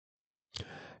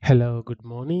Hello, good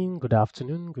morning, good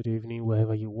afternoon, good evening,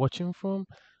 wherever you're watching from.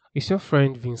 It's your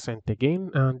friend Vincent again,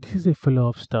 and this is a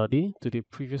follow-up study to the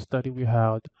previous study we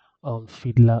had on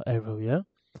Fiddler Everywhere.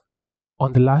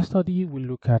 On the last study, we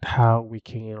look at how we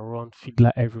can run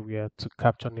Fiddler Everywhere to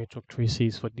capture network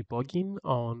traces for debugging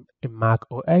on a Mac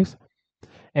OS,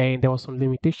 and there were some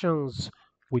limitations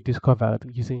we discovered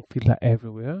using Fiddler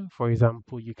Everywhere. For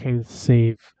example, you can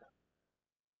save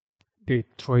the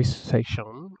trace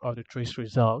section or the trace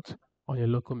result on your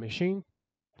local machine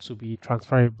to be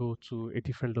transferable to a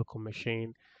different local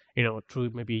machine,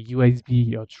 through maybe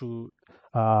USB or through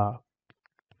uh,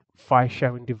 file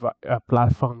sharing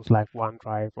platforms like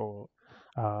OneDrive or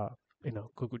uh,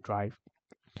 Google Drive.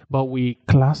 But with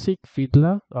Classic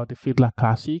Fiddler or the Fiddler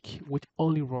Classic, which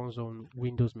only runs on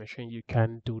Windows machine, you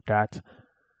can do that.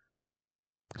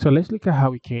 So let's look at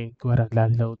how we can go ahead and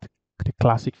download the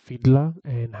Classic Fiddler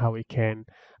and how we can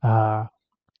uh,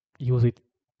 use it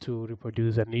to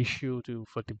reproduce an issue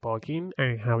for debugging,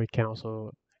 and how we can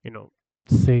also you know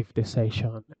save the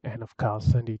session and of course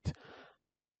send it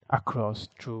across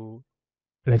through,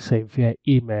 let's say, via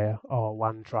email or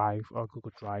OneDrive or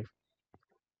Google Drive.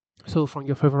 So from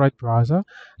your favorite browser,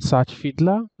 search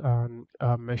Fiddler and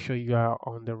make sure you are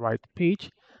on the right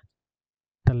page,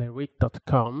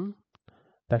 telerik.com.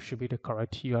 That should be the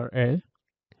correct URL.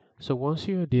 So once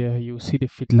you're there, you'll see the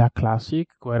Fiddler Classic.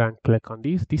 Go ahead and click on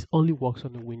this. This only works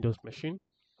on the Windows machine.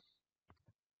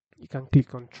 You can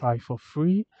click on try for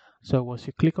free. So once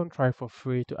you click on try for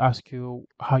free, to ask you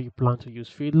how you plan to use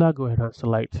Fiddler, go ahead and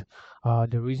select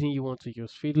the reason you want to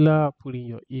use Fiddler, put in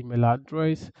your email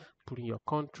address, put in your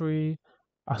country,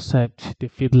 accept the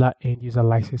Fiddler end user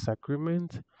license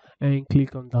agreement, and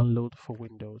click on download for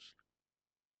Windows.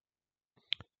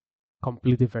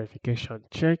 Complete the verification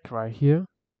check right here.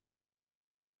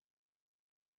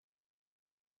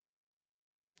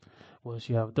 Once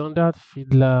you have done that,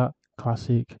 Fiddler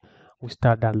Classic will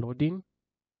start downloading.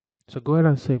 So go ahead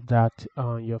and save that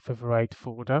on your favorite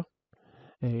folder.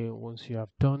 And once you have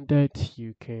done that,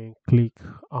 you can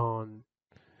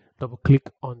double click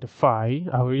on the file.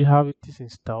 I already have it is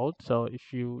installed. So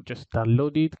if you just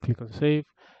download it, click on save,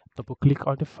 double click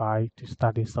on the file to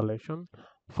start the installation.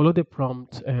 Follow the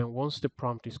prompt, and once the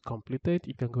prompt is completed,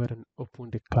 you can go ahead and open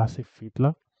the Classic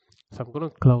Fiddler. So I'm going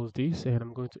to close this and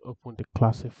I'm going to open the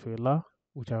Classic Fiddler,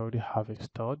 which I already have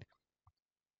installed.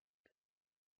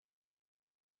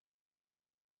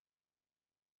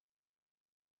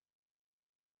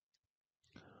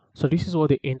 So this is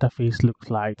what the interface looks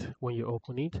like when you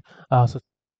open it. So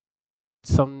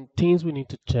some things we need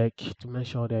to check to make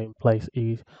sure they're in place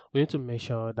is we need to make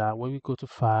sure that when we go to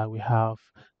file, we have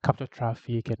capture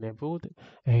traffic enabled,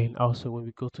 and also when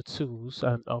we go to tools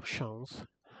and options,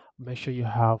 make sure you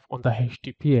have under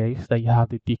HTTPS that you have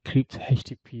the decrypt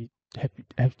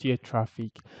FTA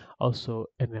traffic also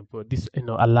enabled. This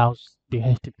allows the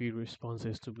HTTP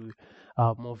responses to be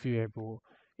more viewable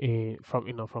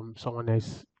from someone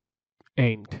else's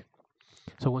end.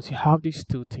 So once you have these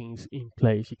two things in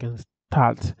place, you can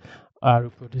start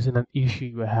reproducing an issue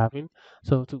you are having.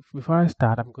 So before I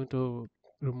start, I'm going to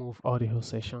remove all the host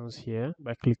sessions here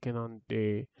by clicking on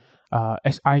the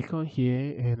S icon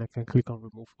here, and I can click on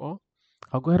remove all.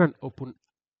 I'll go ahead and open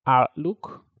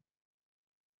Outlook.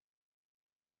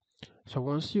 So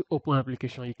once you open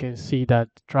application, you can see that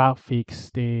traffics,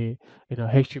 the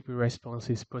HTTP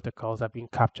responses protocols are being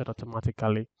captured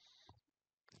automatically.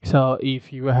 So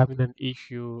if you are having an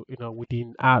issue,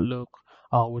 within Outlook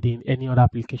or within any other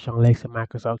application, like say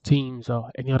Microsoft Teams or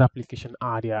any other application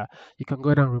out there, you can go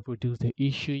ahead and reproduce the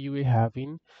issue you were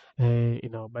having. And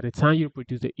by the time you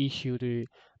reproduce the issue, the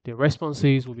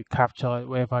responses will be captured.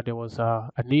 Wherever there was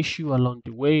an issue along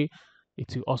the way,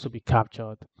 it will also be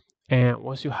captured. And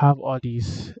once you have all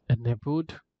these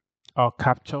enabled or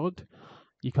captured,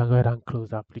 you can go ahead and close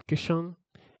the application.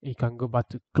 You can go back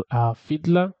to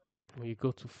Fiddler. When you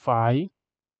go to File,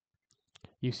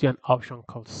 you see an option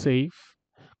called Save.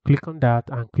 Click on that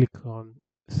and click on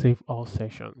Save All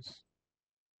Sessions.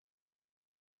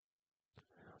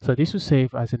 So this will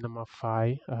save as a normal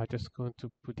file. I'm just going to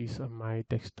put this on my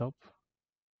desktop.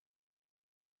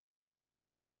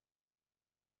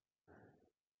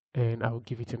 And I will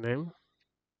give it a name.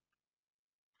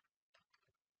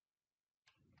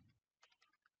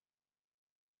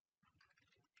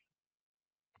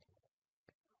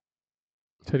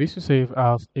 So this will save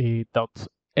as a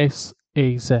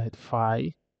 .saz file.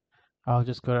 I'll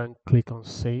just go and click on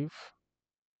Save.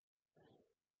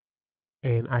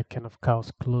 And I can of course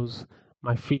close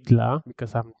my Fiddler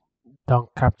because I'm done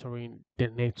capturing the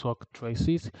network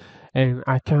traces, and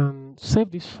I can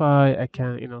save this file. I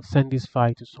can send this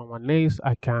file to someone else.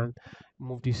 I can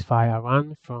move this file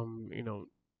around from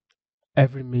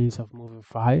every means of moving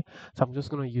file. So I'm just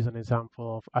going to use an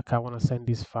example of, okay, I want to send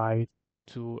this file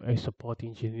to a support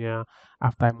engineer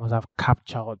after I must have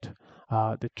captured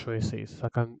the traces. So I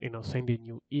can send a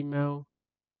new email,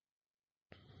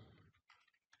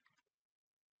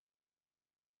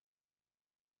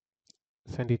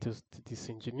 send it to this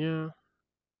engineer.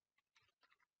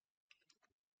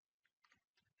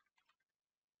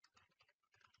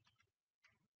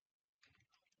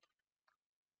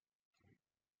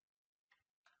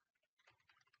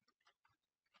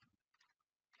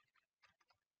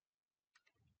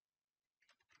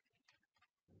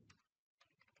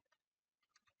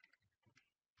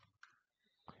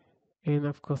 And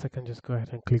of course, I can just go ahead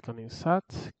and click on insert,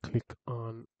 click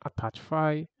on attach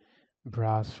file,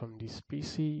 browse from this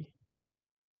PC.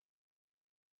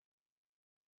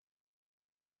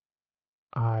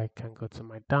 I can go to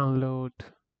my download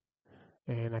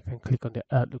and I can click on the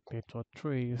Outlook network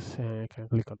trace and I can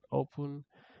click on open,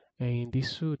 and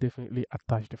this will definitely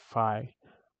attach the file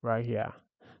right here.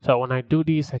 So when I do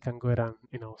this, I can go ahead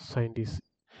and sign this,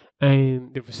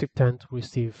 and the recipient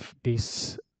receive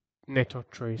this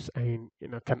network trace and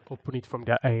can open it from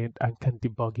their end and can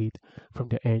debug it from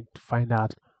the end to find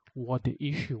out what the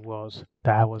issue was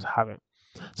that I was having.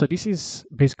 So this is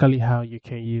basically how you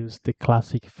can use the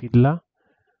classic Fiddler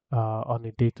on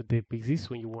a day-to-day basis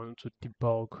when you want to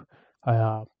debug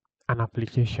uh, an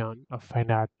application or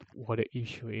find out what the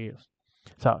issue is.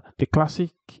 So the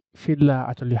classic Fiddler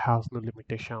actually has no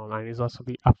limitation and is also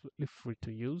be absolutely free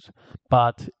to use,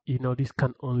 but this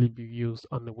can only be used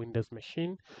on the Windows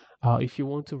machine. If you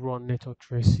want to run network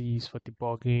traces for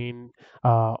debugging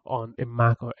on a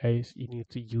Mac OS, you need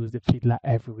to use the Fiddler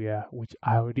everywhere, which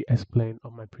I already explained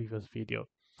on my previous video.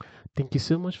 Thank you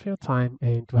so much for your time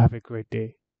and to have a great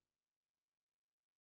day.